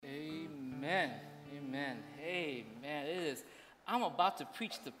Amen. Amen. Amen. It is. I'm about to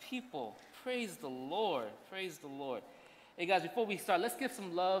preach to people. Praise the Lord. Praise the Lord. Hey guys, before we start, let's give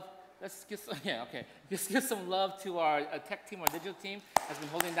some love. Let's give some, Let's give some love to our tech team, our digital team, has been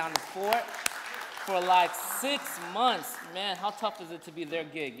holding down the fort for like 6 months. Man, how tough is it to be their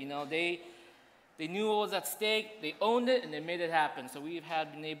gig? You know, they knew what was at stake, they owned it, and they made it happen. So we've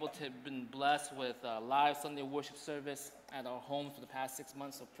been able to been blessed with live Sunday worship service at our home for the past 6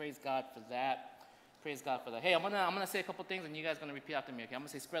 months. So praise God for that. Praise God for that. Hey, I'm gonna say a couple things, and you guys are gonna repeat after me. Okay, I'm gonna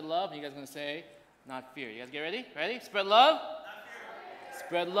say spread love, and you guys are gonna say not fear. You guys get ready? Ready? Spread love. Not fear.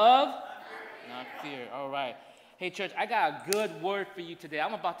 Spread love. Not fear. All right. Hey, church, I got a good word for you today.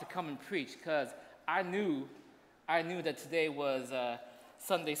 I'm about to come and preach because I knew that today was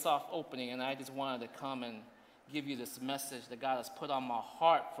Sunday soft opening, and I just wanted to come and give you this message that God has put on my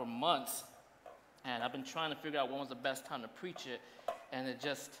heart for months. And I've been trying to figure out when was the best time to preach it, and it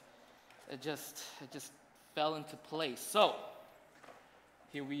just fell into place. So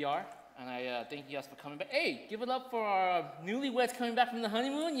here we are, and I thank you guys for coming back. Hey, give it up for our newlyweds coming back from the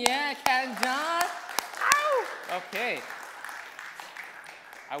honeymoon. Yeah, Kat and John. Ow! Okay.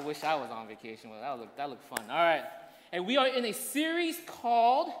 I wish I was on vacation. Well, that looked fun. All right. And we are in a series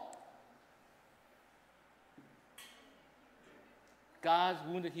called God's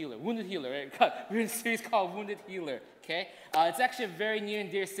Wounded Healer. Wounded Healer, right? God, we're in a series called Wounded Healer, okay? It's actually a very near and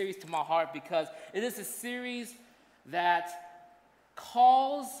dear series to my heart because it is a series that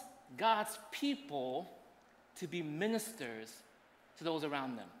calls God's people to be ministers to those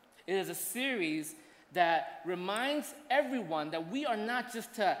around them. It is a series that reminds everyone that we are not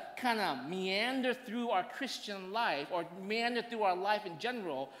just to kind of meander through our Christian life or meander through our life in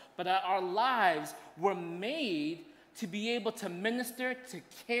general, but that our lives were made to be able to minister, to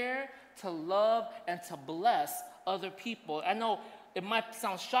care, to love, and to bless other people. I know it might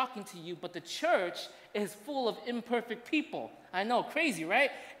sound shocking to you, but the church is full of imperfect people. I know, crazy,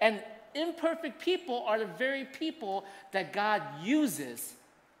 right? And imperfect people are the very people that God uses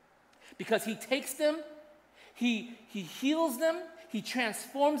because he takes them, he heals them, he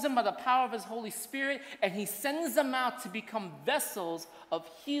transforms them by the power of his Holy Spirit, and he sends them out to become vessels of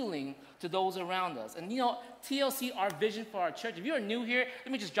healing to those around us. And you know, TLC, our vision for our church, if you're new here,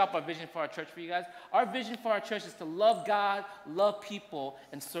 let me just drop our vision for our church for you guys. Our vision for our church is to love God, love people,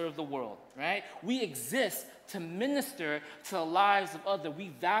 and serve the world, right? We exist to minister to the lives of others. We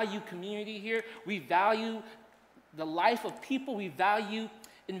value community here. We value the life of people. We value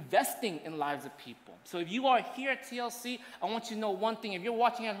investing in lives of people. So if you are here at TLC, I want you to know one thing. If you're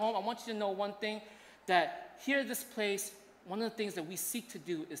watching at home, I want you to know one thing, that here at this place, one of the things that we seek to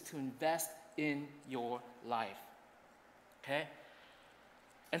do is to invest in your life, okay?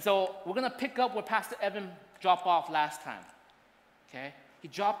 And so we're going to pick up where Pastor Evan dropped off last time, okay? He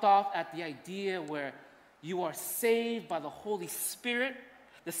dropped off at the idea where you are saved by the Holy Spirit.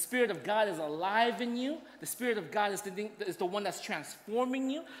 The Spirit of God is alive in you. The Spirit of God is the one that's transforming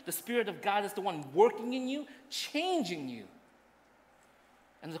you. The Spirit of God is the one working in you, changing you.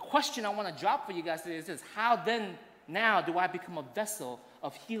 And the question I want to drop for you guys today is this: how then now do I become a vessel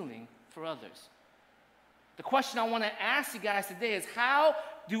of healing for others? The question I want to ask you guys today is, how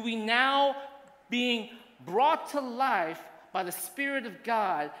do we now, being brought to life by the Spirit of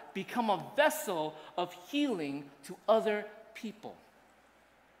God, become a vessel of healing to other people?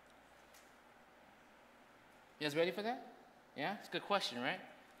 You guys ready for that? Yeah? It's a good question, right?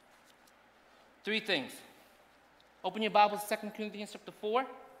 3 things. Open your Bibles to 2 Corinthians chapter 4.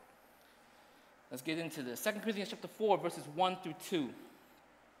 Let's get into this. 2 Corinthians chapter 4, verses 1 through 2.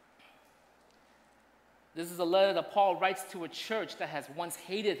 This is a letter that Paul writes to a church that has once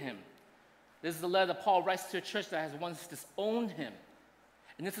hated him. This is a letter that Paul writes to a church that has once disowned him.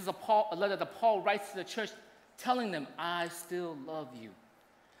 And this is a letter that Paul writes to the church telling them, I still love you.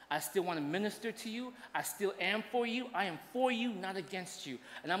 I still want to minister to you. I still am for you. I am for you, not against you.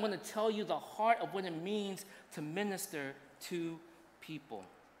 And I'm going to tell you the heart of what it means to minister to people.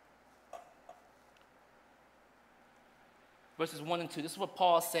 Verses 1 and 2. This is what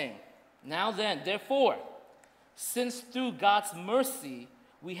Paul is saying. Now then, therefore, since through God's mercy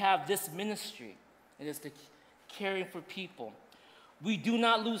we have this ministry, it is the caring for people, we do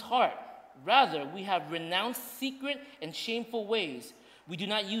not lose heart. Rather, we have renounced secret and shameful ways. We do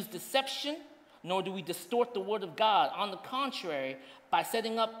not use deception, nor do we distort the word of God. On the contrary, by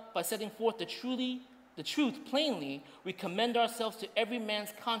setting forth the truth plainly, we commend ourselves to every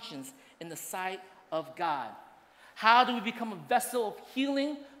man's conscience in the sight of God. How do we become a vessel of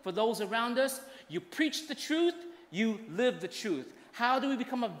healing for those around us? You preach the truth, you live the truth. How do we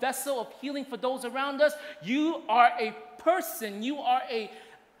become a vessel of healing for those around us? You are a person, you are a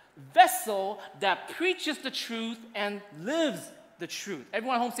vessel that preaches the truth and lives the truth.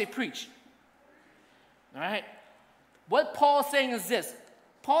 Everyone at home say preach. All right? What Paul is saying is this.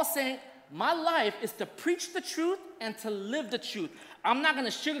 Paul's saying, my life is to preach the truth and to live the truth. I'm not going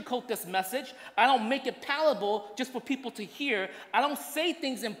to sugarcoat this message. I don't make it palatable just for people to hear. I don't say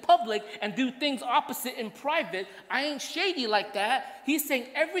things in public and do things opposite in private. I ain't shady like that. He's saying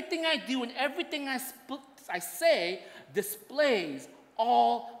everything I do and everything I say displays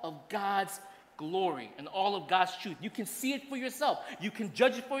all of God's glory and all of God's truth. You can see it for yourself. You can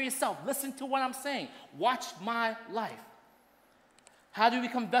judge it for yourself. Listen to what I'm saying. Watch my life. How do we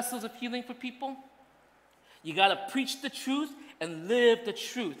become vessels of healing for people? You got to preach the truth and live the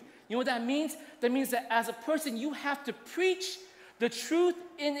truth. You know what that means? That means that as a person, you have to preach the truth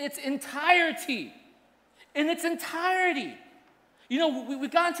in its entirety. In its entirety. You know, we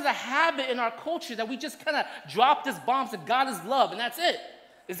got into the habit in our culture that we just kind of drop these bombs that God is love and that's it.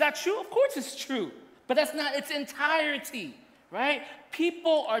 Is that true? Of course it's true. But that's not its entirety, right?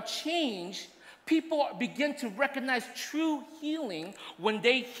 People are changed. People begin to recognize true healing when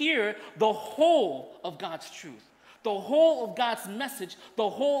they hear the whole of God's truth, the whole of God's message, the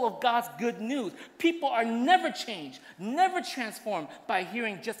whole of God's good news. People are never changed, never transformed by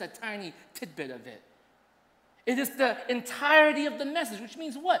hearing just a tiny tidbit of it. It is the entirety of the message, which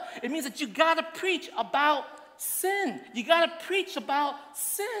means what? It means that you got to preach about sin. You got to preach about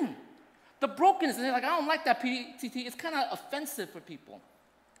sin. The brokenness. And they're like, I don't like that, PTT. It's kind of offensive for people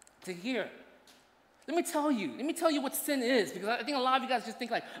to hear. Let me tell you what sin is, because I think a lot of you guys just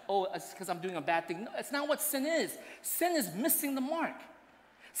think like, oh, it's because I'm doing a bad thing. No, it's not what sin is. Sin is missing the mark.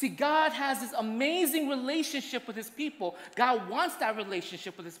 See, God has this amazing relationship with his people. God wants that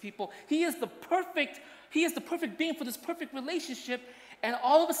relationship with his people. He is the perfect being for this perfect relationship, and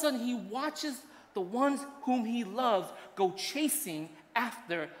all of a sudden he watches the ones whom he loves go chasing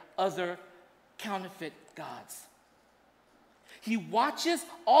after other counterfeit gods. He watches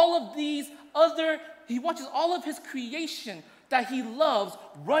all of his creation that he loves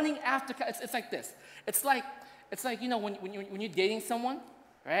running after. It's like this. It's like you know, when you're dating someone,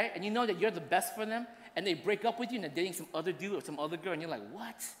 right? And you know that you're the best for them, and they break up with you and they're dating some other dude or some other girl, and you're like,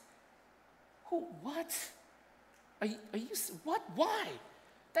 what? Who? What? Are you? What? Why?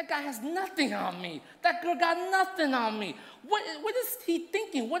 That guy has nothing on me. That girl got nothing on me. What is he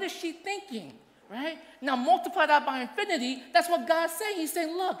thinking? What is she thinking? Right? Now multiply that by infinity. That's what God's saying. He's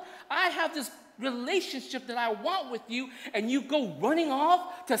saying, look, I have this relationship that I want with you, and you go running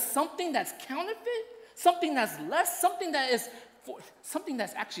off to something that's counterfeit, something that's less, something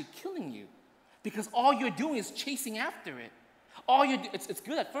that's actually killing you, because all you're doing is chasing after it. It's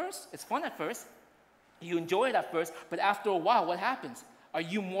good at first. It's fun at first. You enjoy it at first, but after a while, what happens? Are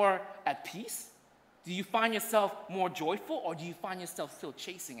you more at peace? Do you find yourself more joyful, or do you find yourself still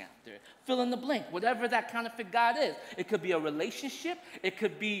chasing after it? Fill in the blank, whatever that counterfeit God is. It could be a relationship. It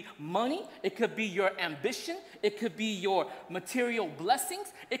could be money. It could be your ambition. It could be your material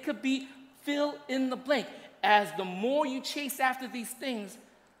blessings. It could be fill in the blank. As the more you chase after these things,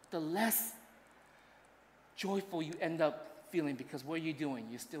 the less joyful you end up feeling, because what are you doing?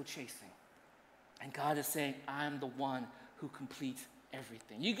 You're still chasing. And God is saying, I'm the one who completes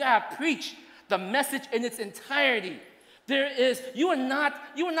everything. You got to preach the message in its entirety. You are not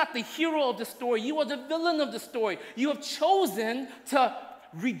the hero of the story. You are the villain of the story. You have chosen to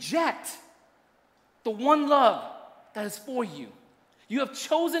reject the one love that is for you. You have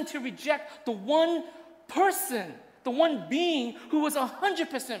chosen to reject the one person, the one being who was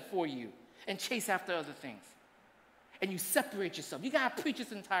 100% for you, and chase after other things. And you separate yourself. You got to preach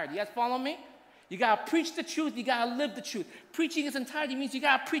its entirety. You guys follow me? You got to preach the truth. You got to live the truth. Preaching its entirety means you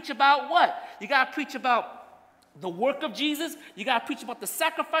got to preach about what? You got to preach about the work of Jesus. You got to preach about the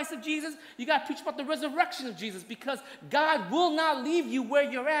sacrifice of Jesus. You got to preach about the resurrection of Jesus, because God will not leave you where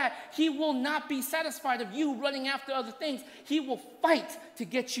you're at. He will not be satisfied of you running after other things. He will fight to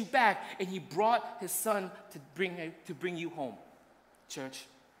get you back, and he brought his son to bring you home. Church,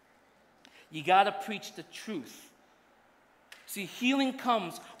 you got to preach the truth. See, healing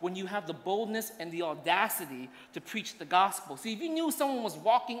comes when you have the boldness and the audacity to preach the gospel. See, if you knew someone was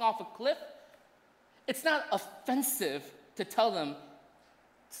walking off a cliff, it's not offensive to tell them,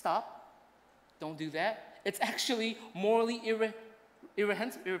 stop, don't do that. It's actually morally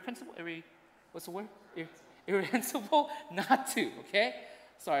irreprehensible, what's the word? Irreprehensible not to, okay?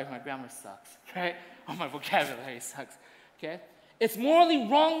 Sorry if my grammar sucks, right? Or my vocabulary sucks, okay? It's morally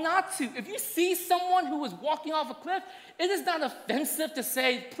wrong not to. If you see someone who is walking off a cliff, it is not offensive to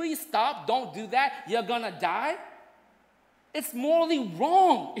say, please stop, don't do that, you're gonna die. It's morally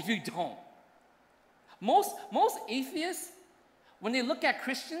wrong if you don't. Most atheists when they look at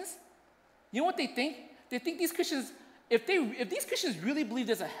Christians, you know what they think? They think these Christians, if these Christians really believe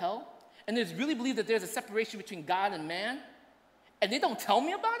there's a hell, and they really believe that there's a separation between God and man, and they don't tell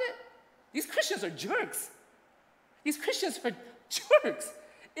me about it, these Christians are jerks. These Christians are jerks.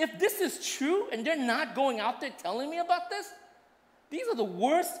 If this is true and they're not going out there telling me about this, these are the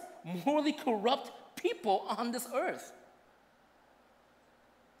worst morally corrupt people on this earth.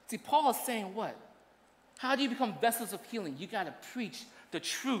 See, Paul is saying what? How do you become vessels of healing? You got to preach the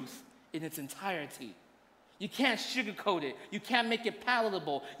truth in its entirety. You can't sugarcoat it. You can't make it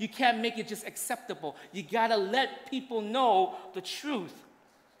palatable. You can't make it just acceptable. You got to let people know the truth,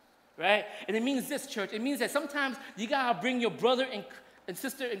 right? And it means this, church. It means that sometimes you got to bring your brother and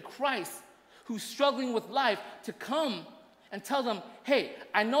sister in Christ who's struggling with life to come and tell them, hey,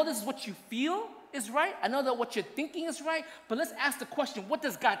 I know this is what you feel is right. I know that what you're thinking is right, but let's ask the question, what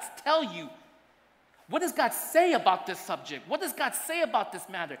does God tell you? What does God say about this subject? What does God say about this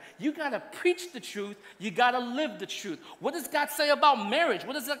matter? You got to preach the truth. You got to live the truth. What does God say about marriage?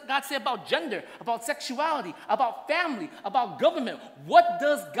 What does God say about gender, about sexuality, about family, about government? What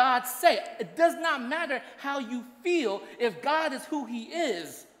does God say? It does not matter how you feel if God is who he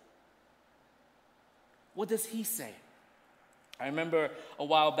is. What does he say? I remember a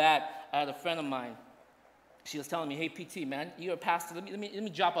while back, I had a friend of mine. She was telling me, hey, PT, man, you're a pastor. Let me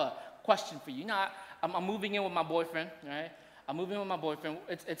drop a question for you. You know, I'm moving in with my boyfriend, right? I'm moving in with my boyfriend.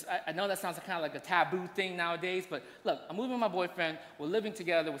 I know that sounds kind of like a taboo thing nowadays, but look, I'm moving with my boyfriend. We're living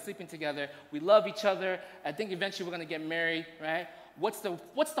together. We're sleeping together. We love each other. I think eventually we're going to get married, right? What's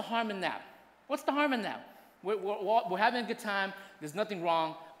the harm in that? What's the harm in that? We're having a good time. There's nothing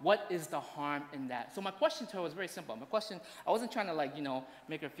wrong. What is the harm in that? So my question to her was very simple. My question, I wasn't trying to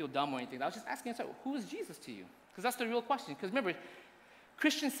make her feel dumb or anything. I was just asking her, who is Jesus to you? Because that's the real question. Because remember,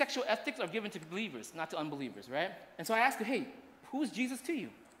 Christian sexual ethics are given to believers, not to unbelievers, right? And so I asked her, hey, who is Jesus to you?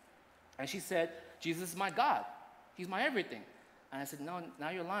 And she said, Jesus is my God. He's my everything. And I said, no, now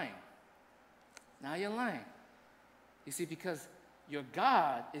you're lying. Now you're lying. You see, because your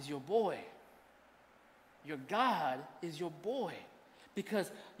God is your boy. Your God is your boy.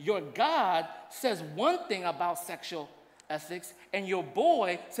 Because your God says one thing about sexual ethics, and your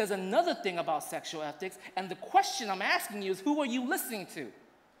boy says another thing about sexual ethics. And the question I'm asking you is, who are you listening to?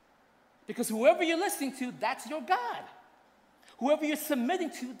 Because whoever you're listening to, that's your God. Whoever you're submitting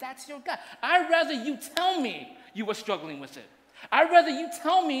to, that's your God. I'd rather you tell me you were struggling with it. I'd rather you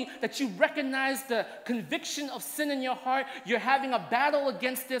tell me that you recognize the conviction of sin in your heart, you're having a battle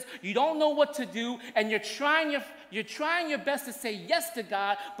against this, you don't know what to do, and you're trying your best to say yes to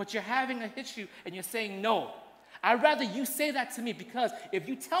God, but you're having an issue and you're saying no. I'd rather you say that to me, because if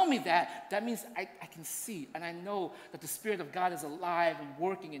you tell me that, that means I can see and I know that the Spirit of God is alive and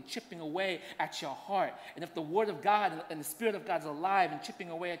working and chipping away at your heart. And if the Word of God and the Spirit of God is alive and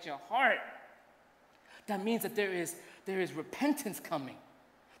chipping away at your heart, that means that there is repentance coming.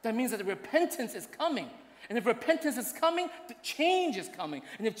 That means that the repentance is coming. And if repentance is coming, the change is coming.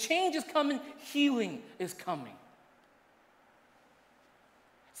 And if change is coming, healing is coming.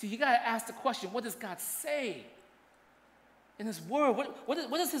 See, you got to ask the question, what does God say in his word? What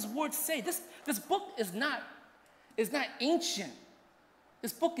does his word say? This book is not ancient.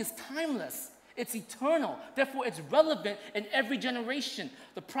 This book is timeless. It's eternal. Therefore, it's relevant in every generation.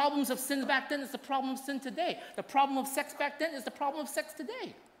 The problems of sin back then is the problem of sin today. The problem of sex back then is the problem of sex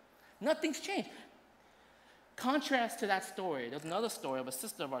today. Nothing's changed. Contrast to that story, there's another story of a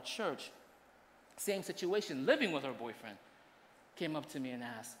sister of our church, same situation, living with her boyfriend, came up to me and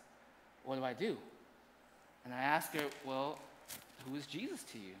asked, what do I do? And I asked her, well, who is Jesus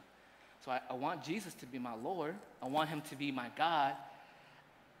to you? So I want Jesus to be my Lord. I want him to be my God.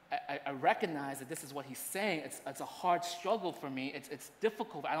 I recognize that this is what he's saying. It's a hard struggle for me. It's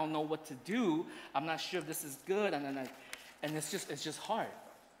difficult. I don't know what to do. I'm not sure if this is good. And it's just hard.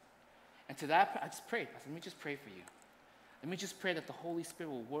 And to that, I just prayed. I said, let me just pray for you. Let me just pray that the Holy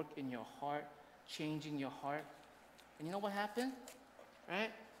Spirit will work in your heart, changing your heart. And you know what happened?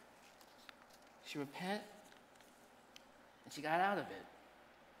 Right? She repented, and she got out of it.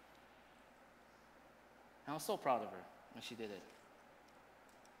 And I was so proud of her when she did it.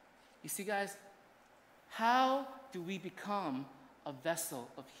 You see, guys, how do we become a vessel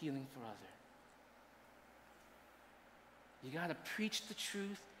of healing for others? You got to preach the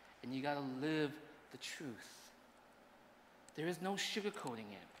truth, and you got to live the truth. There is no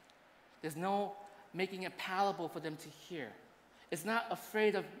sugarcoating it. There's no making it palatable for them to hear. It's not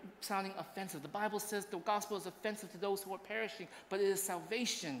afraid of sounding offensive. The Bible says the gospel is offensive to those who are perishing, but it is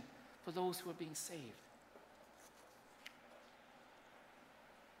salvation for those who are being saved.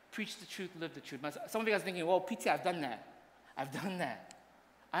 Preach the truth, live the truth. Some of you guys are thinking, well, PT, I've done that. I've done that.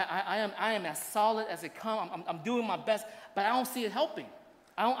 I am as solid as it comes. I'm doing my best, but I don't see it helping.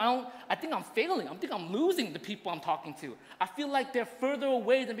 I think I'm failing. I think I'm losing the people I'm talking to. I feel like they're further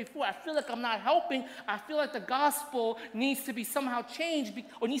away than before. I feel like I'm not helping. I feel like the gospel needs to be somehow changed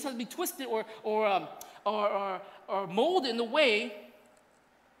or needs to be twisted or molded in a way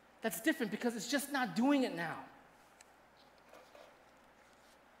that's different because it's just not doing it now.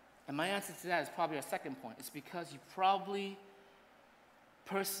 And my answer to that is probably our second point. It's because you probably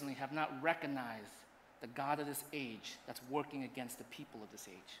personally have not recognized the God of this age that's working against the people of this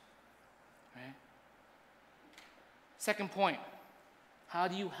age. Right? Second point, how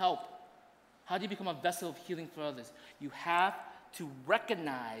do you help? How do you become a vessel of healing for others? You have to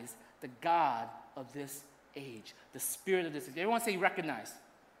recognize the God of this age, the spirit of this age. Everyone say recognize.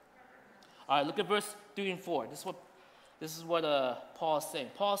 All right, look at verse 3 and 4. This is what Paul is saying.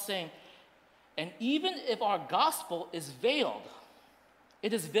 Paul is saying, and even if our gospel is veiled,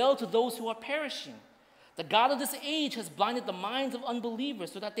 it is veiled to those who are perishing. The God of this age has blinded the minds of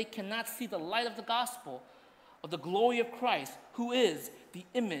unbelievers so that they cannot see the light of the gospel of the glory of Christ, who is the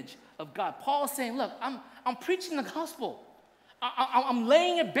image of God. Paul is saying, look, I'm preaching the gospel. I'm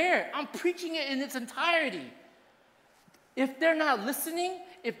laying it bare. I'm preaching it in its entirety. If they're not listening,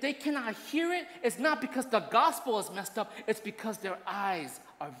 if they cannot hear it, it's not because the gospel is messed up. It's because their eyes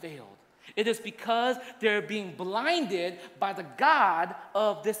are veiled. It is because they're being blinded by the God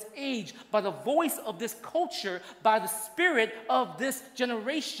of this age, by the voice of this culture, by the spirit of this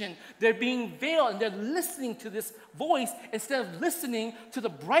generation. They're being veiled and they're listening to this voice instead of listening to the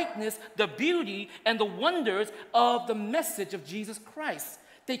brightness, the beauty, and the wonders of the message of Jesus Christ.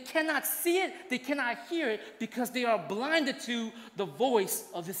 They cannot see it, they cannot hear it because they are blinded to the voice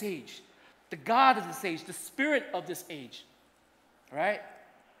of this age, the God of this age, the spirit of this age. Right?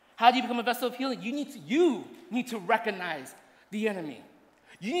 How do you become a vessel of healing? You need to recognize the enemy.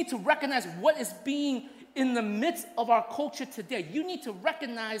 You need to recognize what is being in the midst of our culture today. You need to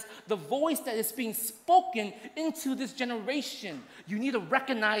recognize the voice that is being spoken into this generation. You need to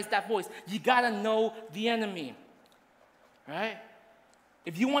recognize that voice. You got to know the enemy. Right?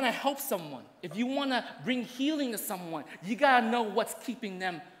 If you want to help someone, if you want to bring healing to someone, you got to know what's keeping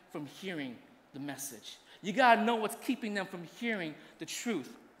them from hearing the message. You got to know what's keeping them from hearing the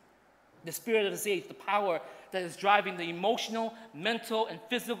truth. The spirit of this age, the power that is driving the emotional, mental, and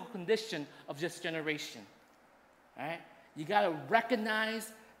physical condition of this generation. All right? You got to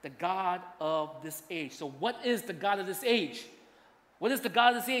recognize the God of this age. So what is the God of this age? What is the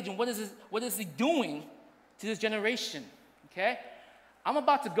God of this age, and what is he doing to this generation? Okay? I'm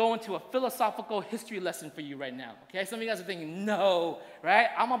about to go into a philosophical history lesson for you right now. Okay? Some of you guys are thinking, no, right?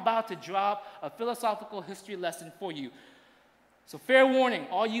 I'm about to drop a philosophical history lesson for you. So fair warning,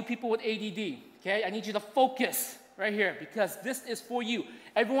 all you people with ADD, okay? I need you to focus right here because this is for you.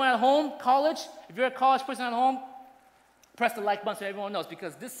 Everyone at home, college, if you're a college person at home, press the like button so everyone knows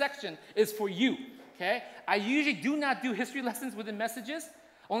because this section is for you, okay? I usually do not do history lessons within messages,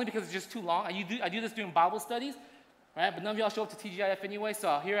 only because it's just too long. I do this during Bible studies, right? But none of y'all show up to TGIF anyway,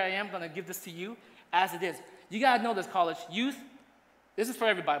 so here I am going to give this to you as it is. You got to know this, college youth. This is for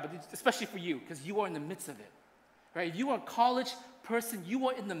everybody, but especially for you because you are in the midst of it. Right? If you are a college person, you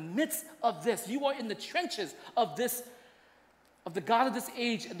are in the midst of this. You are in the trenches of this, of the God of this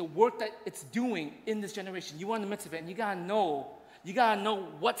age and the work that it's doing in this generation. You are in the midst of it, and you gotta know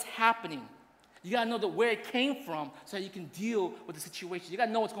what's happening. You gotta know where it came from so that you can deal with the situation. You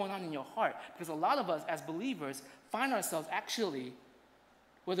gotta know what's going on in your heart. Because a lot of us as believers find ourselves actually,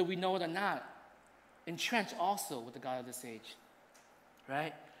 whether we know it or not, entrenched also with the God of this age.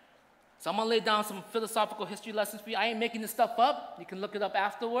 Right? So I'm going to lay down some philosophical history lessons for you. I ain't making this stuff up. You can look it up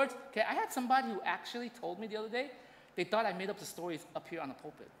afterwards. Okay, I had somebody who actually told me the other day, they thought I made up the stories up here on the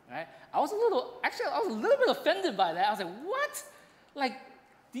pulpit, right? I was a little bit offended by that. I was like, what? Like,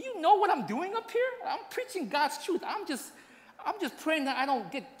 do you know what I'm doing up here? I'm preaching God's truth. I'm just praying that I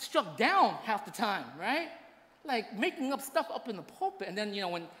don't get struck down half the time, right? Like, making up stuff up in the pulpit. And then,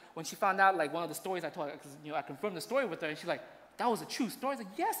 when she found out, like, one of the stories I told her, because, I confirmed the story with her, and she's like, that was a true story. I was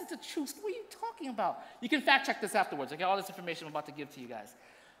like, yes, it's a true story. What are you talking about? You can fact check this afterwards. I got all this information I'm about to give to you guys.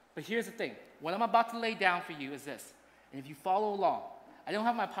 But here's the thing. What I'm about to lay down for you is this. And if you follow along, I don't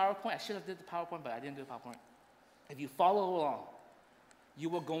have my PowerPoint. I should have did the PowerPoint, but I didn't do the PowerPoint. If you follow along,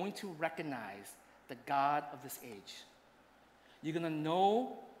 you are going to recognize the God of this age. You're going to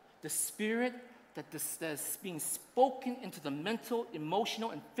know the spirit that's being spoken into the mental,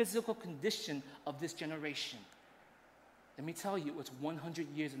 emotional, and physical condition of this generation. Let me tell you, it's 100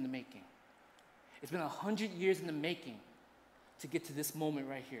 years in the making. It's been 100 years in the making to get to this moment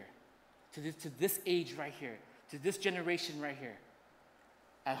right here, to this age right here, to this generation right here.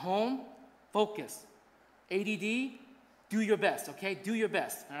 At home, focus. ADD, do your best, okay? Do your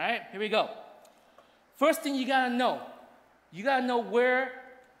best, all right? Here we go. First thing you gotta know where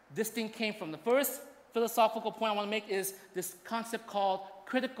this thing came from. The first philosophical point I wanna make is this concept called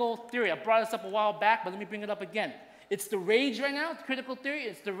critical theory. I brought this up a while back, but let me bring it up again. It's the rage right now, critical theory.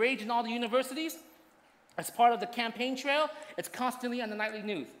 It's the rage in all the universities. As part of the campaign trail, it's constantly on the nightly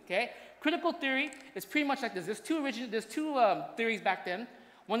news, okay? Critical theory is pretty much like this. There's two theories back then.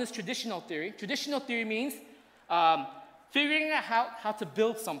 One is traditional theory. Traditional theory means figuring out how to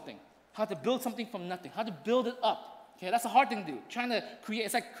build something from nothing, how to build it up. Okay, that's a hard thing to do. Trying to create,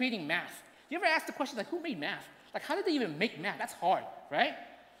 it's like creating math. You ever ask the question, like, who made math? Like, how did they even make math? That's hard, right?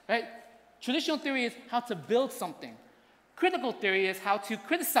 Right? Traditional theory is how to build something. Critical theory is how to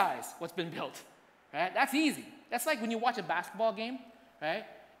criticize what's been built, right? That's easy. That's like when you watch a basketball game, right?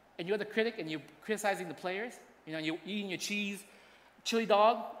 And you're the critic and you're criticizing the players. You know, you're eating your chili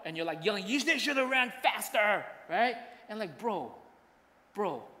dog, and you're like yelling, they should have ran faster, right? And like, bro,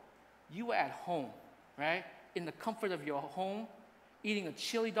 you were at home, right? In the comfort of your home, eating a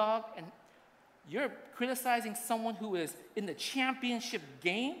chili dog, and you're criticizing someone who is in the championship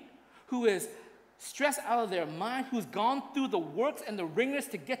game, who is stressed out of their mind, who's gone through the works and the ringers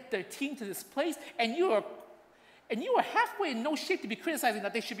to get their team to this place, and you are halfway in no shape to be criticizing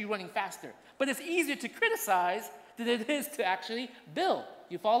that they should be running faster. But it's easier to criticize than it is to actually build.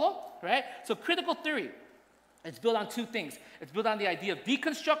 You follow? Right? So critical theory, it's built on two things. It's built on the idea of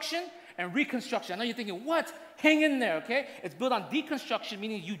deconstruction and reconstruction. I know you're thinking, what? Hang in there, okay? It's built on deconstruction,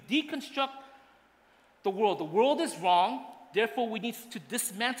 meaning you deconstruct the world. The world is wrong, therefore we need to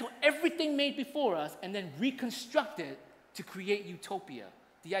dismantle everything made before us and then reconstruct it to create utopia.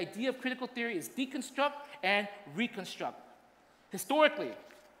 The idea of critical theory is deconstruct and reconstruct. Historically,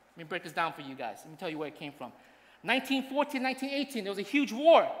 let me break this down for you guys. Let me tell you where it came from. 1914, 1918, there was a huge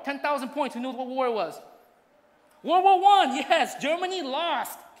war. 10,000 points. Who knows what war it was? World War I, yes. Germany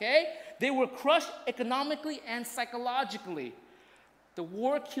lost, okay? They were crushed economically and psychologically. The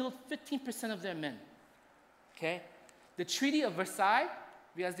war killed 15% of their men, okay? The Treaty of Versailles,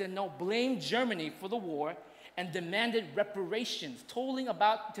 because they blamed Germany for the war and demanded reparations, totaling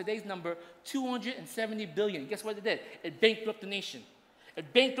about today's number, 270 billion. Guess what it did? It bankrupted the nation.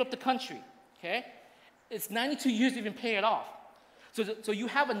 It bankrupted the country, okay? It's 92 years to even pay it off. So you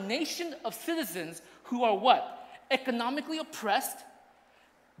have a nation of citizens who are what? Economically oppressed,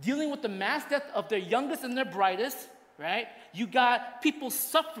 dealing with the mass death of their youngest and their brightest, right? You got people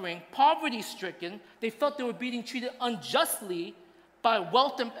suffering, poverty-stricken. They felt they were being treated unjustly by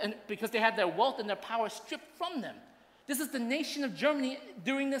wealth and because they had their wealth and their power stripped from them. This is the nation of Germany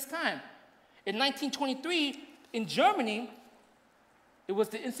during this time. In 1923, in Germany, it was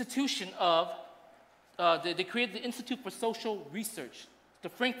the institution of they created the Institute for Social Research, the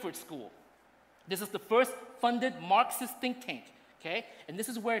Frankfurt School. This is the first funded Marxist think tank, okay? And this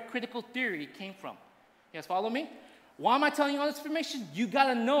is where critical theory came from. You guys follow me? Why am I telling you all this information? You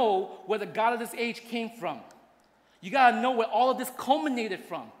gotta know where the God of this age came from. You gotta know where all of this culminated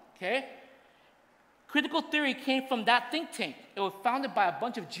from, okay? Critical theory came from that think tank. It was founded by a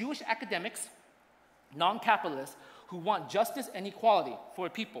bunch of Jewish academics, non-capitalists, who want justice and equality for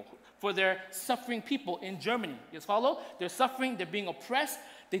people, for their suffering people in Germany. You guys follow? They're suffering, they're being oppressed.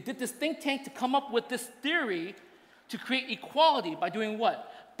 They did this think tank to come up with this theory to create equality by doing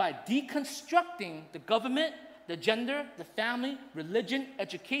what? By deconstructing the government, the gender, the family, religion,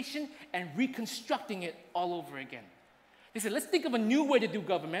 education, and reconstructing it all over again. They said, let's think of a new way to do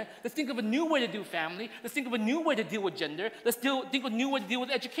government. Let's think of a new way to do family. Let's think of a new way to deal with gender. Let's think of a new way to deal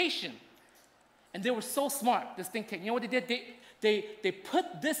with education. And they were so smart, this think tank. You know what they did? They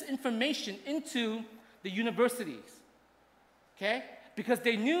put this information into the universities, okay? Because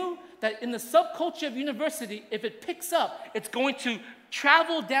they knew that in the subculture of university, if it picks up, it's going to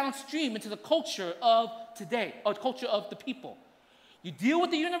travel downstream into the culture of today, or culture of the people. You deal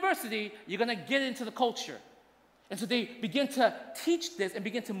with the university, you're going to get into the culture. And so they begin to teach this and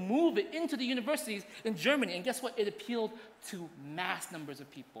begin to move it into the universities in Germany. And guess what? It appealed to mass numbers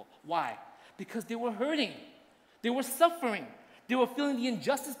of people. Why? Because they were hurting. They were suffering. They were feeling the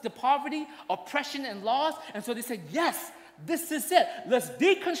injustice, the poverty, oppression, and loss. And so they said, yes, this is it. Let's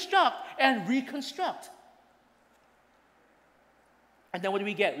deconstruct and reconstruct. And then what do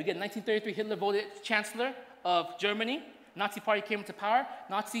we get? We get 1933, Hitler voted chancellor of Germany. Nazi party came into power.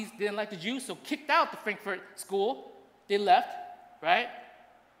 Nazis didn't like the Jews, so kicked out the Frankfurt School. They left, right?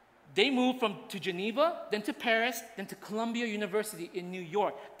 They moved to Geneva, then to Paris, then to Columbia University in New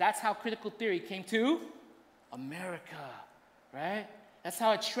York. That's how critical theory came to America, right? That's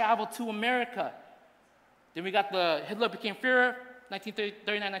how it traveled to America. Then we got the Hitler became Führer,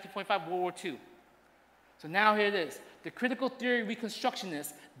 1939, 1945, World War II. So now here it is. The critical theory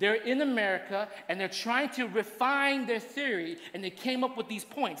reconstructionists, they're in America, and they're trying to refine their theory, and they came up with these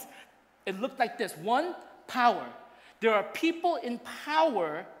points. It looked like this. One, power. There are people in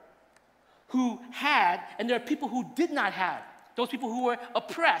power who had, and there are people who did not have. Those people who were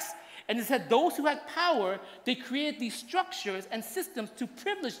oppressed. And it said those who had power, they created these structures and systems to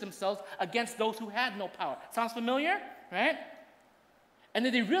privilege themselves against those who had no power. Sounds familiar, right? And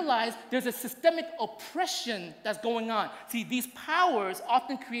then they realized there's a systemic oppression that's going on. See, these powers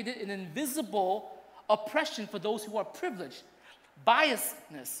often created an invisible oppression for those who are privileged.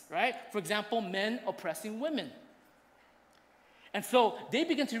 Biasness, right? For example, men oppressing women. And so they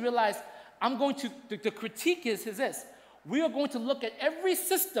begin to realize, the critique is this. We are going to look at every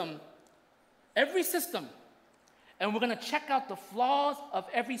system, and we're going to check out the flaws of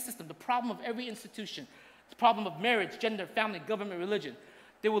every system, the problem of every institution, the problem of marriage, gender, family, government, religion.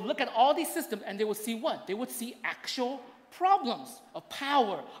 They will look at all these systems, and they will see what? They would see actual problems of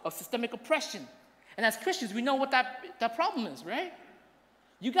power, of systemic oppression. And as Christians, we know what that problem is, right?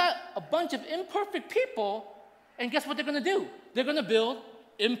 You got a bunch of imperfect people, and guess what they're going to do? They're going to build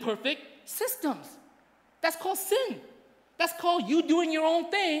imperfect systems. That's called sin. That's called you doing your own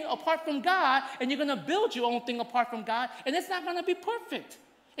thing apart from God, and you're going to build your own thing apart from God, and it's not going to be perfect.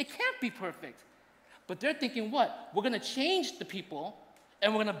 It can't be perfect. But they're thinking what? We're going to change the people,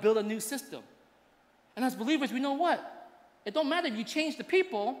 and we're going to build a new system. And as believers, we know what? It don't matter if you change the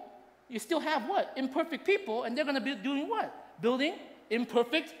people, you still have what? Imperfect people, and they're going to be doing what? Building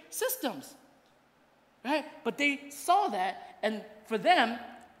imperfect systems. Right? But they saw that, and for them,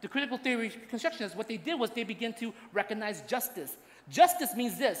 the critical theory constructionists, what they did was they began to recognize justice. Justice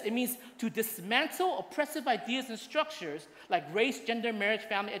means this. It means to dismantle oppressive ideas and structures like race, gender, marriage,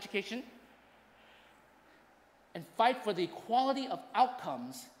 family, education, and fight for the equality of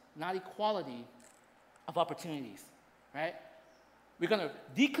outcomes, not equality of opportunities, right? We're going to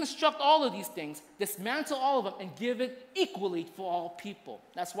deconstruct all of these things, dismantle all of them, and give it equally for all people.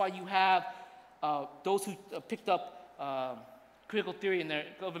 That's why you have those who picked up critical theory in their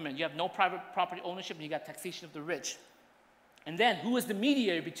government. You have no private property ownership, and you got taxation of the rich. And then, who is the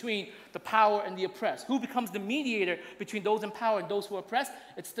mediator between the power and the oppressed? Who becomes the mediator between those in power and those who are oppressed?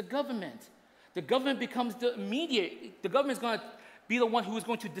 It's the government. The government becomes the mediator. The government is going to be the one who is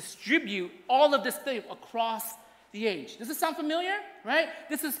going to distribute all of this thing across the age. Does this sound familiar? Right?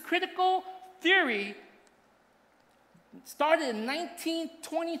 This is critical theory. Started in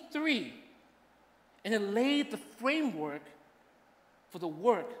 1923, and it laid the framework for the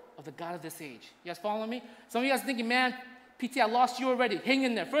work of the God of this age. You guys following me? Some of you guys are thinking, man, PT, I lost you already. Hang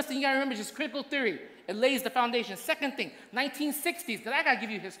in there. First thing you got to remember is just critical theory. It lays the foundation. Second thing, 1960s, because I got to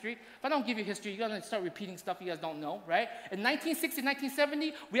give you history. If I don't give you history, you're going to start repeating stuff you guys don't know, right? In 1960,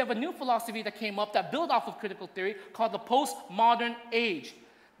 1970, we have a new philosophy that came up that built off of critical theory called the postmodern age.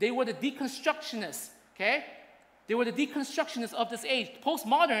 They were the deconstructionists, okay? They were the deconstructionists of this age.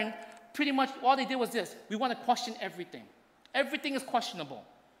 Postmodern, pretty much all they did was this. We want to question everything. Everything is questionable,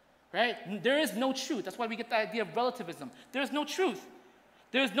 right? There is no truth. That's why we get the idea of relativism. There is no truth.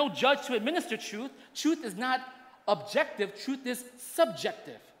 There is no judge to administer truth. Truth is not objective. Truth is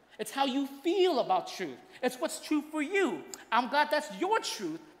subjective. It's how you feel about truth. It's what's true for you. I'm glad that's your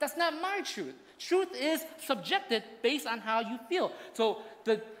truth. That's not my truth. Truth is subjective based on how you feel. So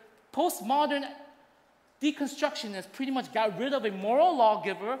the postmodern deconstructionists pretty much got rid of a moral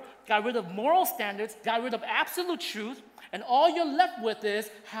lawgiver, got rid of moral standards, got rid of absolute truth, and all you're left with is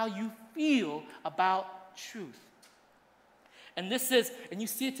how you feel about truth. And this is, and you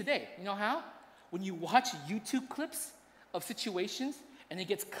see it today. You know how? When you watch YouTube clips of situations and it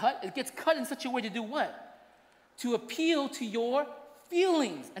gets cut in such a way to do what? To appeal to your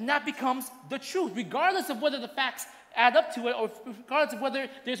feelings. And that becomes the truth, regardless of whether the facts add up to it or regardless of whether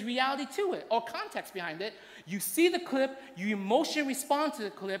there's reality to it or context behind it. You see the clip, you emotionally respond to the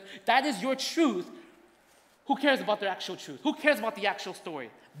clip, that is your truth. Who cares about their actual truth? Who cares about the actual story?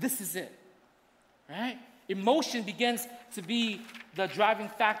 This is it, right? Emotion begins to be the driving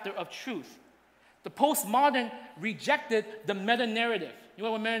factor of truth. The postmodern rejected the meta-narrative. You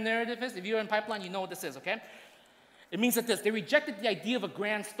know what meta-narrative is? If you're in Pipeline, you know what this is, okay? It means that they rejected the idea of a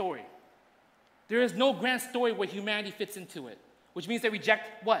grand story. There is no grand story where humanity fits into it, which means they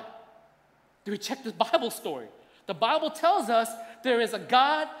reject what? They reject the Bible story. The Bible tells us there is a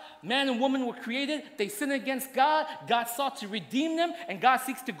God, man and woman were created, they sinned against God, God sought to redeem them, and God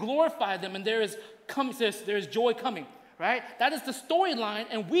seeks to glorify them, and there is joy coming, right? That is the storyline,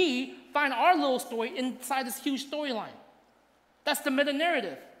 and we find our little story inside this huge storyline. That's the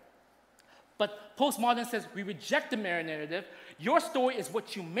meta-narrative. But postmodern says we reject the mirror narrative. Your story is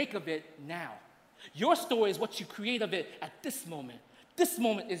what you make of it now. Your story is what you create of it at this moment. This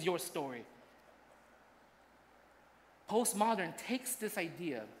moment is your story. Postmodern takes this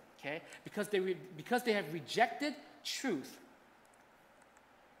idea, okay, because they have rejected truth.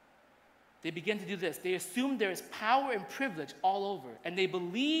 They begin to do this. They assume there is power and privilege all over, and they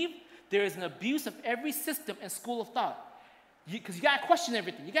believe there is an abuse of every system and school of thought. Because you got to question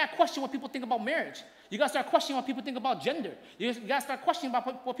everything. You got to question what people think about marriage. You got to start questioning what people think about gender. You got to start questioning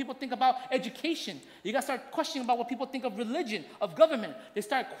about what people think about education. You got to start questioning about what people think of religion, of government. They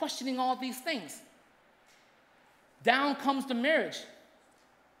start questioning all these things. Down comes the marriage.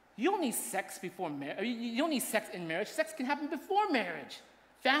 You don't need sex before marriage. You don't need sex in marriage. Sex can happen before marriage.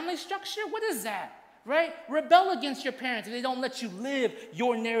 Family structure, what is that? Right? Rebel against your parents if they don't let you live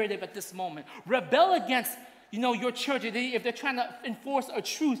your narrative at this moment. Rebel against, your church if they're trying to enforce a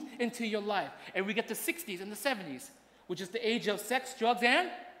truth into your life. And we get the 60s and the 70s, which is the age of sex, drugs, and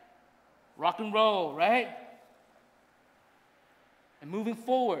rock and roll, right? And moving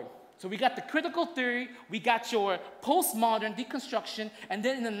forward. So we got the critical theory, we got your postmodern deconstruction, and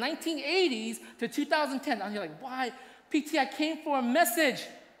then in the 1980s to 2010, and you're like, why? PT, I came for a message.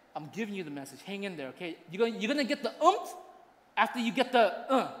 I'm giving you the message. Hang in there, okay? You're gonna get the oomph after you get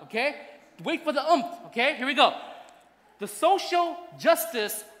the okay? Wait for the oomph, okay? Here we go. The social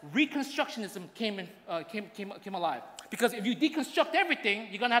justice reconstructionism came alive. Because if you deconstruct everything,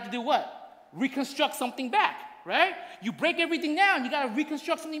 you're gonna have to do what? Reconstruct something back, right? You break everything down, you gotta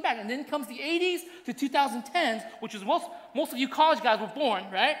reconstruct something back. And then comes the 80s to 2010s, which is most of you college guys were born,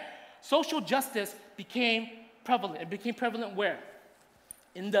 right? Social justice became prevalent. It became prevalent where?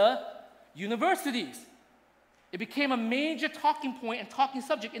 In the universities. It became a major talking point and talking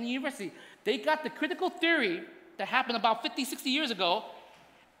subject in the university. They got the critical theory that happened about 50, 60 years ago,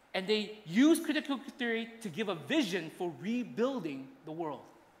 and they used critical theory to give a vision for rebuilding the world.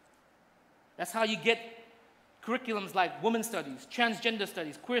 That's how you get curriculums like women's studies, transgender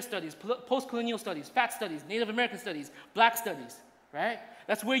studies, queer studies, post-colonial studies, fat studies, Native American studies, black studies, right?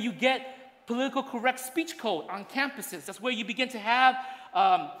 That's where you get political correct speech code on campuses. That's where you begin to have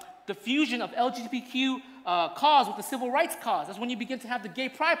the fusion of LGBTQ cause with the civil rights cause. That's when you begin to have the gay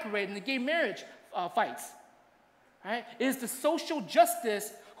pride parade and the gay marriage fights. Right? It is the social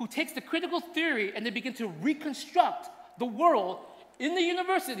justice who takes the critical theory and they begin to reconstruct the world in the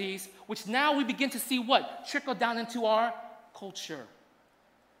universities, which now we begin to see what? Trickle down into our culture.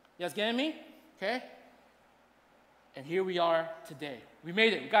 You guys getting me? Okay? And here we are today. We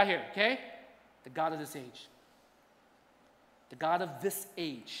made it. We got here, okay? The God of this age. The God of this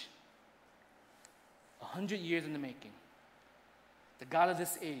age. 100 years in the making. The God of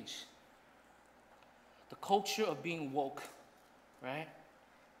this age. The culture of being woke, right?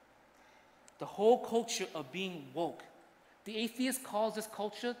 The whole culture of being woke. The atheist calls this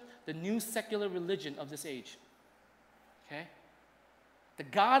culture the new secular religion of this age. Okay? The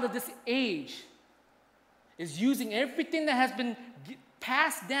God of this age is using everything that has been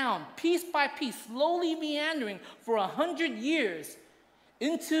passed down piece by piece, slowly meandering for 100 years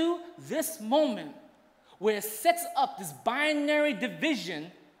into this moment where it sets up this binary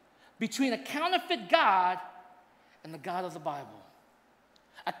division between a counterfeit God and the God of the Bible.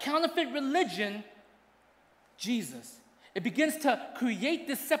 A counterfeit religion, Jesus. It begins to create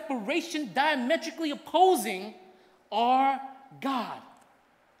this separation diametrically opposing our God.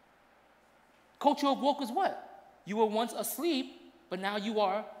 Culture of woke is what? You were once asleep, but now you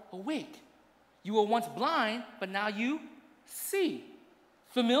are awake. You were once blind, but now you see.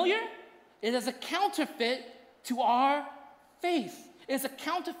 Familiar? It is a counterfeit to our faith. It is a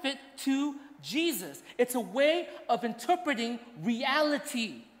counterfeit to Jesus. It's a way of interpreting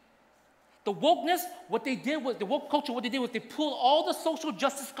reality. The wokeness, what they did was, the woke culture, what they did was they pulled all the social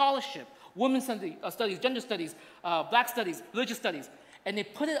justice scholarship, women's studies, gender studies, black studies, religious studies, and they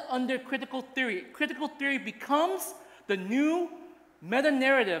put it under critical theory. Critical theory becomes the new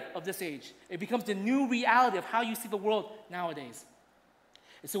meta-narrative of this age. It becomes the new reality of how you see the world nowadays.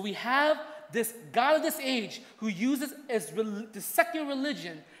 And so we have this God of this age who uses the secular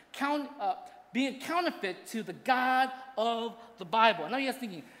religion being a counterfeit to the God of the Bible. I know you guys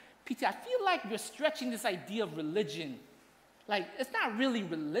thinking, PT, I feel like you're stretching this idea of religion. Like, it's not really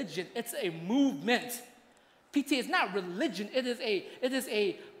religion, it's a movement. PT, it's not religion, it's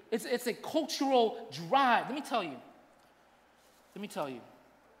a cultural drive. Let me tell you.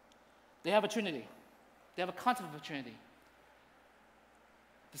 They have a trinity. They have a concept of a trinity.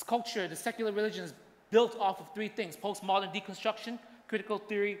 This culture, the secular religion is built off of three things: postmodern deconstruction, critical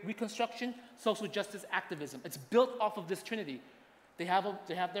theory reconstruction, social justice activism. It's built off of this trinity. They have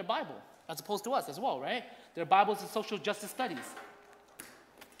their Bible. as opposed to us as well, right? There are Bibles of social justice studies.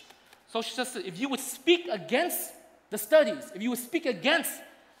 Social justice, if you would speak against the studies, if you would speak against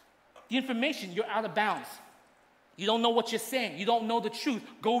the information, you're out of bounds. You don't know what you're saying. You don't know the truth.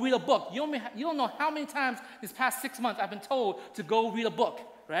 Go read a book. You don't know how many times this past 6 months I've been told to go read a book,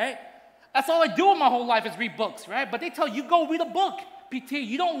 right? That's all I do in my whole life is read books, right? But they tell you, go read a book. PT,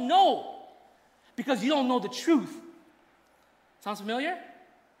 you don't know because you don't know the truth. Sounds familiar?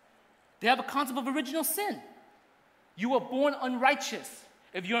 They have a concept of original sin. You were born unrighteous.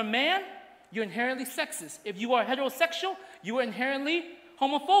 If you're a man, you're inherently sexist. If you are heterosexual, you are inherently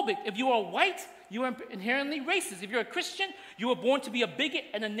homophobic. If you are white, you are inherently racist. If you're a Christian, you were born to be a bigot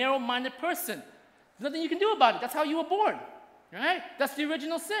and a narrow-minded person. There's nothing you can do about it. That's how you were born, right? That's the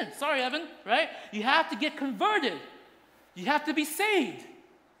original sin. Sorry, Evan, right? You have to get converted. You have to be saved.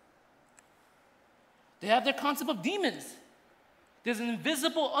 They have their concept of demons. There's an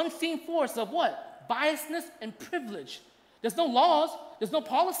invisible, unseen force of what? Biasness and privilege. There's no laws, there's no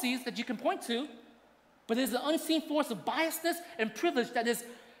policies that you can point to, but there's an unseen force of biasness and privilege that is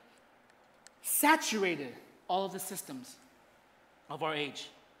saturated all of the systems of our age.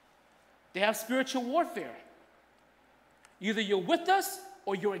 They have spiritual warfare. Either you're with us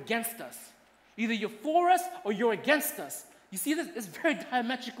or you're against us. Either you're for us or you're against us. You see this? It's very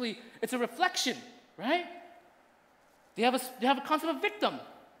diametrically, it's a reflection, right? They have a concept of victim.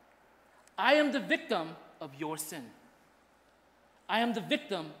 I am the victim of your sin. I am the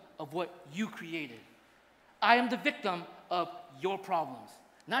victim of what you created. I am the victim of your problems.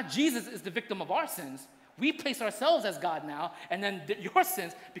 Not Jesus is the victim of our sins. We place ourselves as God now, and then your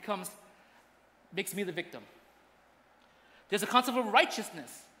sins makes me the victim. There's a concept of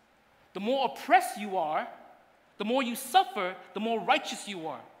righteousness. The more oppressed you are, the more you suffer, the more righteous you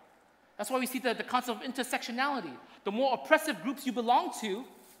are. That's why we see the concept of intersectionality. The more oppressive groups you belong to,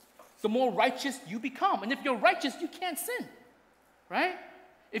 the more righteous you become. And if you're righteous, you can't sin, right?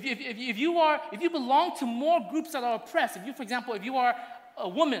 If you belong to more groups that are oppressed, for example, if you are a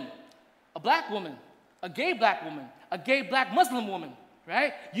woman, a black woman, a gay black woman, a gay black Muslim woman,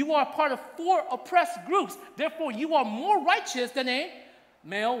 right? You are part of 4 oppressed groups. Therefore, you are more righteous than a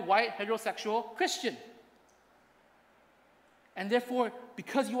male, white, heterosexual Christian. And therefore,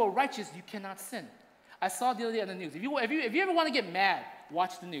 because you are righteous, you cannot sin. I saw the other day on the news. If you ever want to get mad,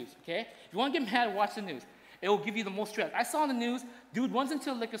 watch the news, okay? If you want to get mad, watch the news. It will give you the most stress. I saw on the news, dude runs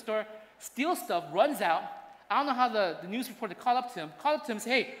into a liquor store, steals stuff, runs out. I don't know how the news reporter called up to him and said,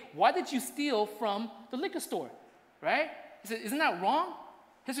 hey, why did you steal from the liquor store, right? He said, isn't that wrong?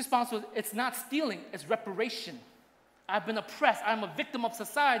 His response was, it's not stealing, it's reparation. I've been oppressed. I'm a victim of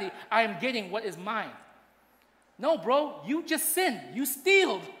society. I am getting what is mine. No, bro, you just sinned. You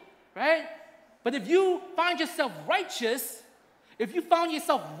stealed, right? But if you find yourself righteous, if you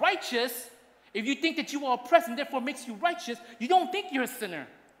think that you are oppressed and therefore makes you righteous, you don't think you're a sinner.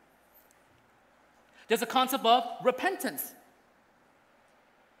 There's a concept of repentance,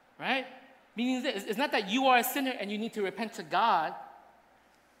 right? Meaning this, it's not that you are a sinner and you need to repent to God,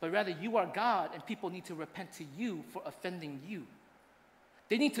 but rather you are God and people need to repent to you for offending you.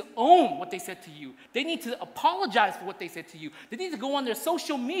 They need to own what they said to you. They need to apologize for what they said to you. They need to go on their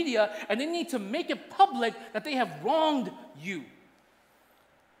social media and they need to make it public that they have wronged you.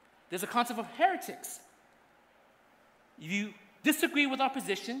 There's a concept of heretics. If you disagree with our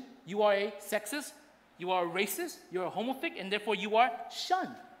position, you are a sexist, you are a racist, you're a homophobic, and therefore you are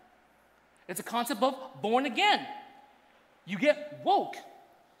shunned. It's a concept of born again. You get woke.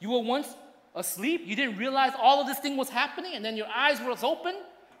 You were once asleep, you didn't realize all of this thing was happening, and then your eyes were open,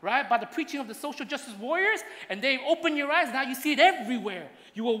 right, by the preaching of the social justice warriors, and they opened your eyes, now you see it everywhere.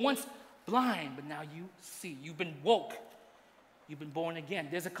 You were once blind, but now you see. You've been woke. You've been born again.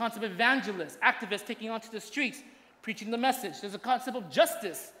 There's a concept of evangelists, activists taking onto the streets, preaching the message. There's a concept of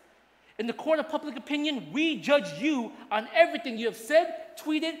justice. In the court of public opinion, we judge you on everything you have said,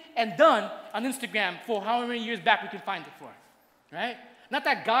 tweeted, and done on Instagram for however many years back we can find it for, right? Not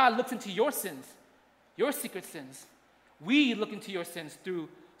that God looks into your sins, your secret sins. We look into your sins through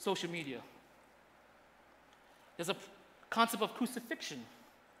social media. There's a concept of crucifixion,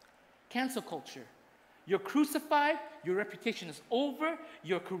 cancel culture. You're crucified, your reputation is over,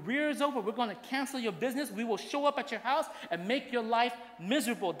 your career is over, we're going to cancel your business, we will show up at your house and make your life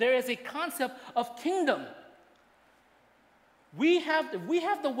miserable. There is a concept of kingdom. We have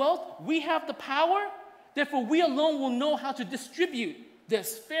the wealth, we have the power, therefore we alone will know how to distribute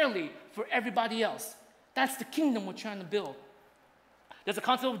this fairly for everybody else. That's the kingdom we're trying to build. There's a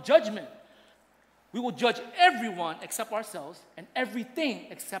concept of judgment. We will judge everyone except ourselves and everything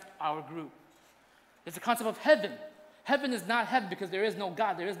except our group. There's a concept of heaven. Heaven is not heaven because there is no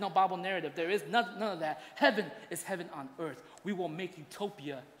God. There is no Bible narrative. There is none of that. Heaven is heaven on earth. We will make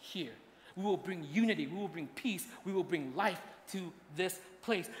utopia here. We will bring unity. We will bring peace. We will bring life to this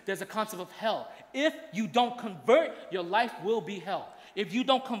place. There's a concept of hell. If you don't convert, your life will be hell. If you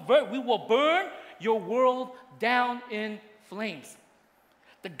don't convert, we will burn your world down in flames.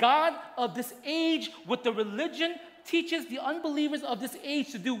 The God of this age with the religion teaches the unbelievers of this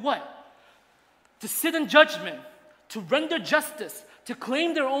age to do what? To sit in judgment, to render justice, to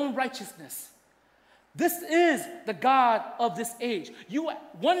claim their own righteousness. This is the God of this age. You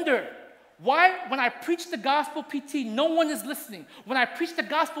wonder why, when I preach the gospel, PT, no one is listening. When I preach the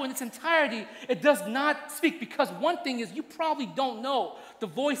gospel in its entirety, it does not speak. Because one thing is, you probably don't know the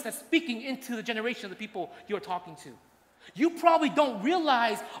voice that's speaking into the generation of the people you're talking to. You probably don't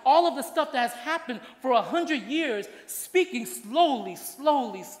realize all of the stuff that has happened for 100 years, speaking slowly,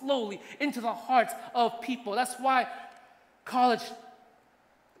 slowly, slowly into the hearts of people. That's why, college,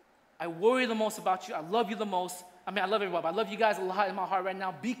 I worry the most about you. I love you the most. I mean, I love everybody, but I love you guys a lot in my heart right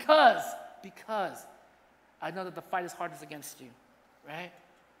now because I know that the fight is hardest against you, right?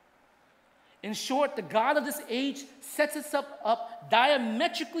 In short, the God of this age sets itself up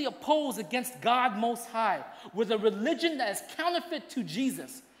diametrically opposed against God Most High with a religion that is counterfeit to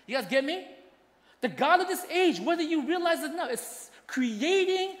Jesus. You guys get me? The God of this age, whether you realize it or not, is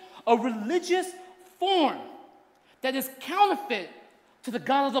creating a religious form that is counterfeit to the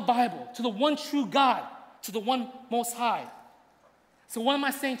God of the Bible, to the one true God, to the one Most High. So what am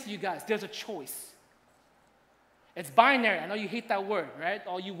I saying to you guys? There's a choice. It's binary. I know you hate that word, right?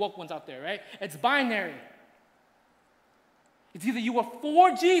 All you woke ones out there, right? It's binary. It's either you are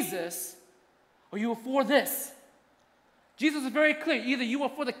for Jesus or you are for this. Jesus is very clear. Either you are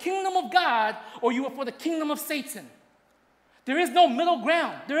for the kingdom of God or you are for the kingdom of Satan. There is no middle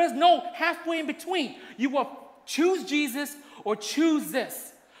ground. There is no halfway in between. You will choose Jesus or choose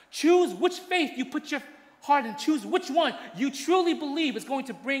this. Choose which faith you put your heart in. Choose which one you truly believe is going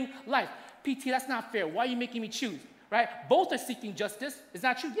to bring life. PT, that's not fair. Why are you making me choose? Right? Both are seeking justice. Is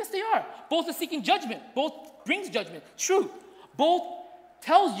that true? Yes, they are. Both are seeking judgment. Both brings judgment. True. Both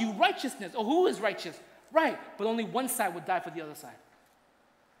tells you righteousness or who is righteous. Right. But only one side would die for the other side.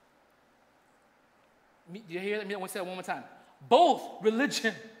 Do you hear that? I want to say that one more time. Both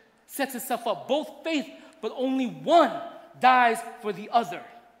religion sets itself up. Both faith, but only one dies for the other.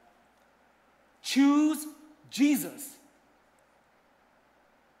 Choose Jesus.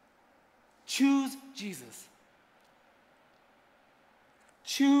 Choose Jesus.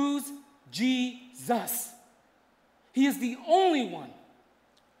 Choose Jesus. He is the only one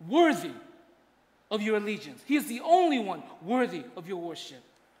worthy of your allegiance. He is the only one worthy of your worship.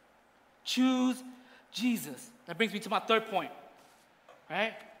 Choose Jesus. That brings me to my third point.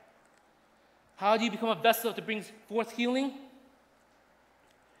 Right? How do you become a vessel that brings forth healing?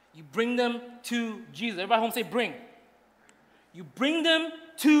 You bring them to Jesus. Everybody home say bring. You bring them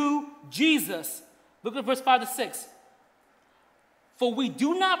to Jesus. Look at verse 5 to 6. For we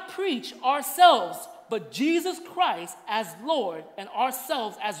do not preach ourselves, but Jesus Christ as Lord, and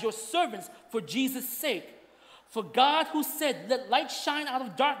ourselves as your servants for Jesus' sake. For God, who said, let light shine out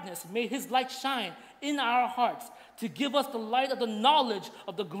of darkness, made his light shine in our hearts to give us the light of the knowledge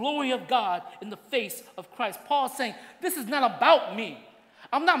of the glory of God in the face of Christ. Paul is saying, this is not about me.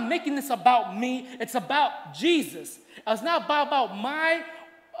 I'm not making this about me. It's about Jesus. It's not about my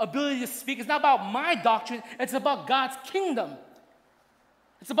ability to speak. It's not about my doctrine. It's about God's kingdom.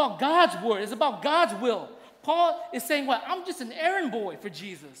 It's about God's word. It's about God's will. Paul is saying, what? I'm just an errand boy for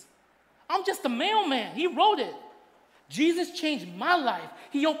Jesus. I'm just a mailman. He wrote it. Jesus changed my life.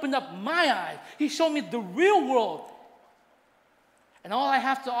 He opened up my eyes. He showed me the real world. And all I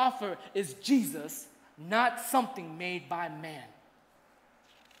have to offer is Jesus, not something made by man.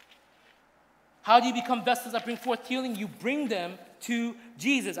 How do you become vessels that bring forth healing? You bring them to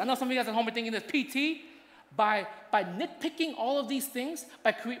Jesus. I know some of you guys at home are thinking this, PT, by nitpicking all of these things,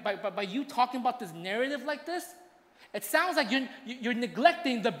 by you talking about this narrative like this, it sounds like you're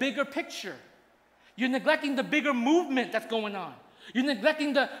neglecting the bigger picture. You're neglecting the bigger movement that's going on. You're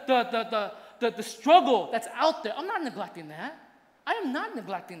neglecting the struggle that's out there. I'm not neglecting that. I am not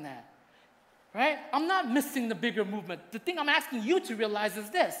neglecting that. Right? I'm not missing the bigger movement. The thing I'm asking you to realize is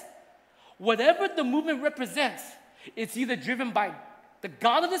this. Whatever the movement represents, it's either driven by the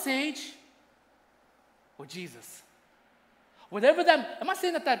God of this age or Jesus. Whatever that, am I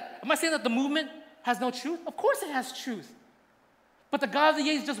saying that the movement has no truth? Of course it has truth. But the God of the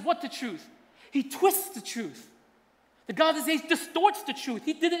age does what to truth? He twists the truth. The God of this age distorts the truth.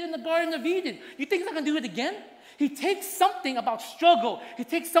 He did it in the Garden of Eden. You think he's not going to do it again? He takes something about struggle. He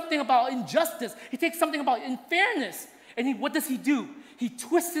takes something about injustice. He takes something about unfairness. And what does he do? He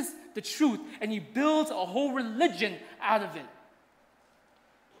twists the truth and he builds a whole religion out of it.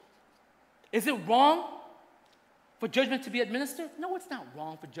 Is it wrong for judgment to be administered? No, it's not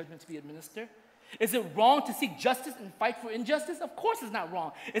wrong for judgment to be administered. Is it wrong to seek justice and fight for injustice? Of course it's not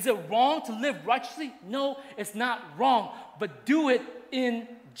wrong. Is it wrong to live righteously? No, it's not wrong. But do it in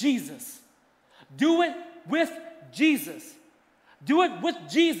Jesus. Do it with Jesus. Do it with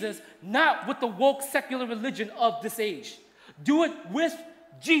Jesus, not with the woke secular religion of this age. Do it with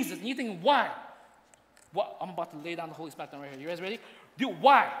Jesus. And you're thinking, why? Well, I'm about to lay down the Holy Spirit right here. You guys ready?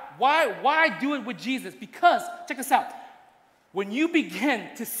 Why? Why do it with Jesus? Because, check this out. When you begin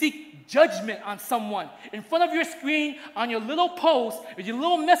to seek judgment on someone in front of your screen, on your little post, or your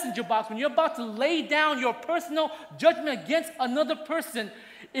little messenger box, when you're about to lay down your personal judgment against another person,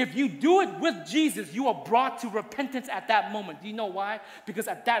 if you do it with Jesus, you are brought to repentance at that moment. Do you know why? Because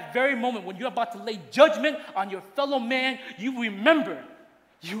at that very moment, when you're about to lay judgment on your fellow man, you remember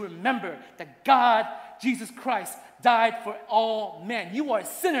that God, Jesus Christ, died for all men. You are a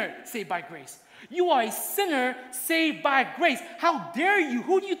sinner saved by grace. You are a sinner saved by grace. How dare you?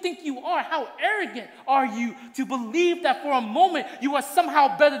 Who do you think you are? How arrogant are you to believe that for a moment you are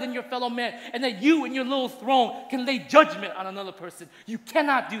somehow better than your fellow man and that you and your little throne can lay judgment on another person? You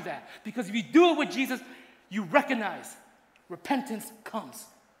cannot do that, because if you do it with Jesus, you recognize repentance comes.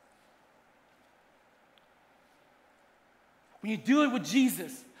 When you do it with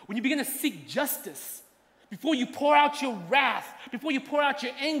Jesus, when you begin to seek justice, before you pour out your wrath, before you pour out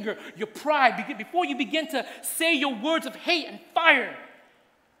your anger, your pride, before you begin to say your words of hate and fire,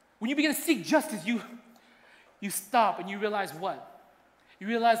 when you begin to seek justice, you stop and you realize what? You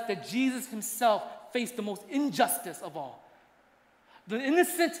realize that Jesus himself faced the most injustice of all. The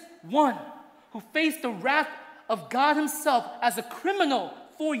innocent one who faced the wrath of God himself as a criminal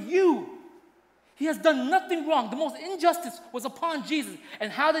for you. He has done nothing wrong. The most injustice was upon Jesus.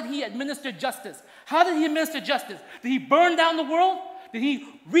 And how did he administer justice? How did he administer justice? Did he burn down the world? Did he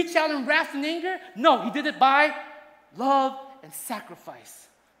reach out in wrath and anger? No, he did it by love and sacrifice.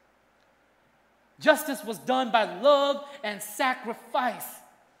 Justice was done by love and sacrifice.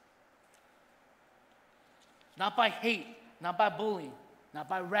 Not by hate, not by bullying, not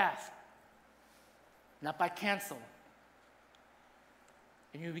by wrath, not by cancel.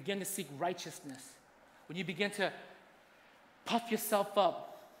 And you begin to seek righteousness, when you begin to puff yourself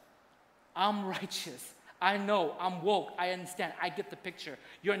up, I'm righteous, I know, I'm woke, I understand, I get the picture.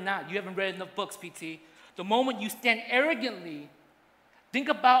 You're not. You haven't read enough books, PT. The moment you stand arrogantly, think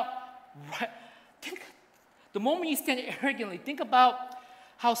about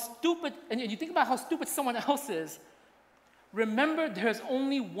how stupid, and you think about how stupid someone else is. Remember, there's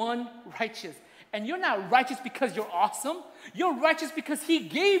only one righteous. And you're not righteous because you're awesome. You're righteous because he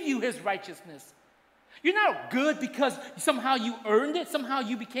gave you his righteousness. You're not good because somehow you earned it, somehow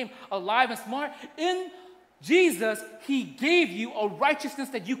you became alive and smart. In Jesus, he gave you a righteousness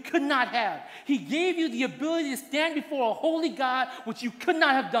that you could not have. He gave you the ability to stand before a holy God, which you could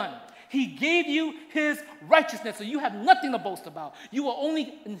not have done. He gave you his righteousness, so you have nothing to boast about. You are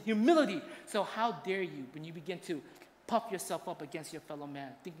only in humility. So how dare you, when you begin to puff yourself up against your fellow man,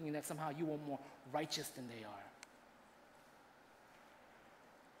 thinking that somehow you are more righteous than they are.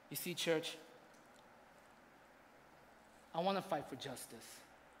 You see, church, I want to fight for justice.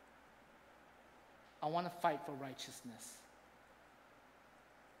 I want to fight for righteousness.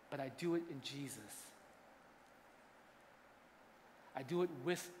 But I do it in Jesus. I do it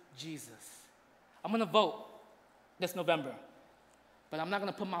with Jesus. I'm going to vote this November, but I'm not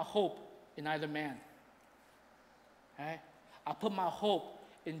going to put my hope in either man. Right? I put my hope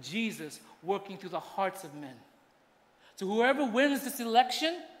in Jesus working through the hearts of men. So whoever wins this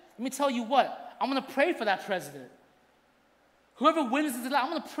election, let me tell you what, I'm going to pray for that president. Whoever wins this election, I'm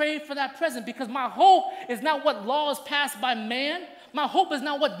going to pray for that president, because my hope is not what laws passed by man. My hope is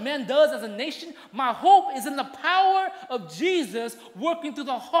not what man does as a nation. My hope is in the power of Jesus working through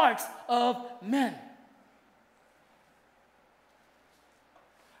the hearts of men.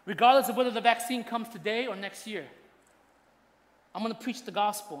 Regardless of whether the vaccine comes today or next year, I'm going to preach the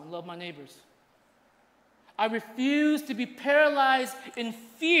gospel and love my neighbors. I refuse to be paralyzed in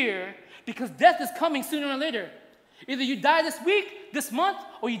fear, because death is coming sooner or later. Either you die this week, this month,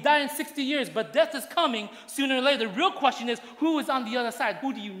 or you die in 60 years, but death is coming sooner or later. The real question is, who is on the other side?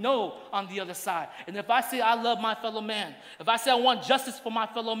 Who do you know on the other side? And if I say I love my fellow man, if I say I want justice for my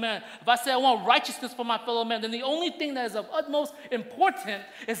fellow man, if I say I want righteousness for my fellow man, then the only thing that is of utmost importance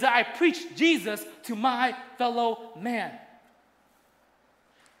is that I preach Jesus to my fellow man.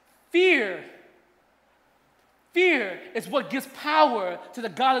 Fear is what gives power to the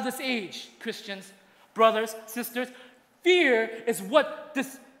God of this age, Christians. Brothers, sisters, fear is what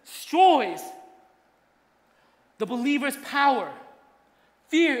destroys the believer's power.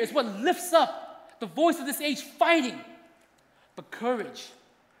 Fear is what lifts up the voice of this age fighting. But courage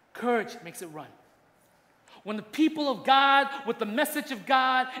makes it run. When the people of God, with the message of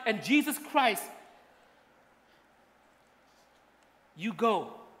God and Jesus Christ, you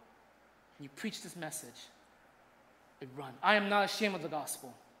go and you preach this message, it runs. I am not ashamed of the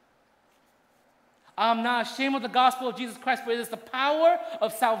gospel. I'm not ashamed of the gospel of Jesus Christ, for it is the power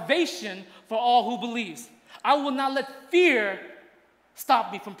of salvation for all who believes. I will not let fear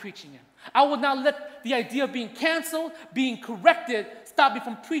stop me from preaching it. I will not let the idea of being canceled, being corrected, stop me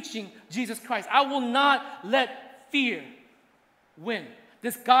from preaching Jesus Christ. I will not let fear win.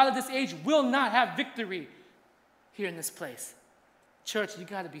 This God of this age will not have victory here in this place. Church, you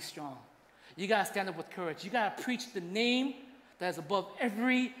got to be strong. You got to stand up with courage. You got to preach the name that is above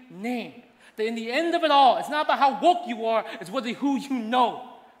every name. That in the end of it all, it's not about how woke you are, it's whether who you know.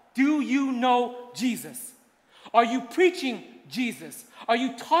 Do you know Jesus? Are you preaching Jesus? Are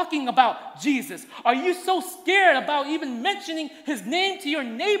you talking about Jesus? Are you so scared about even mentioning his name to your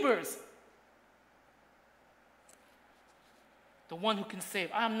neighbors? The one who can save.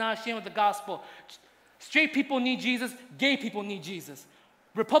 I am not ashamed of the gospel. Straight people need Jesus. Gay people need Jesus.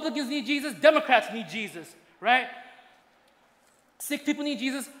 Republicans need Jesus. Democrats need Jesus, right? Sick people need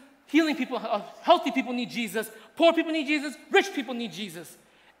Jesus. Healing people, healthy people need Jesus. Poor people need Jesus. Rich people need Jesus.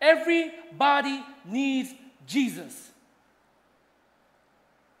 Everybody needs Jesus.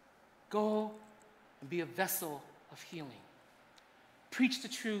 Go and be a vessel of healing. Preach the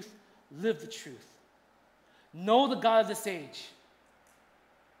truth. Live the truth. Know the God of this age.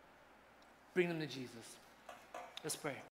 Bring them to Jesus. Let's pray.